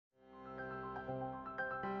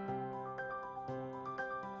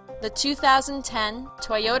The 2010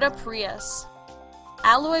 Toyota Prius.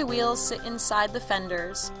 Alloy wheels sit inside the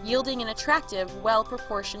fenders, yielding an attractive,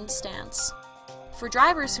 well-proportioned stance. For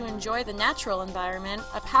drivers who enjoy the natural environment,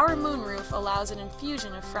 a power moonroof allows an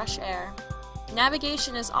infusion of fresh air.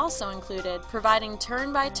 Navigation is also included, providing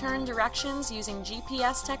turn-by-turn directions using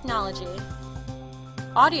GPS technology.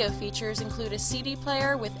 Audio features include a CD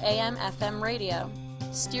player with AM/FM radio,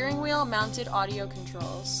 steering wheel mounted audio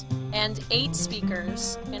controls, and 8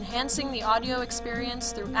 speakers, enhancing the audio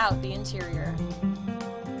experience throughout the interior.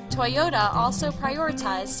 Toyota also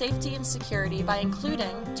prioritized safety and security by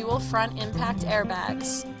including dual front impact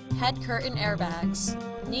airbags, head curtain airbags,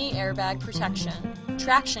 knee airbag protection,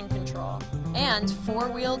 traction control, and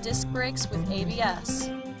 4-wheel disc brakes with ABS.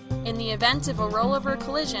 In the event of a rollover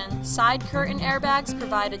collision, side curtain airbags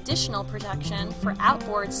provide additional protection for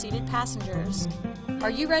outboard seated passengers. Are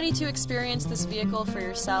you ready to experience this vehicle for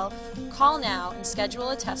yourself? Call now and schedule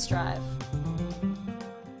a test drive.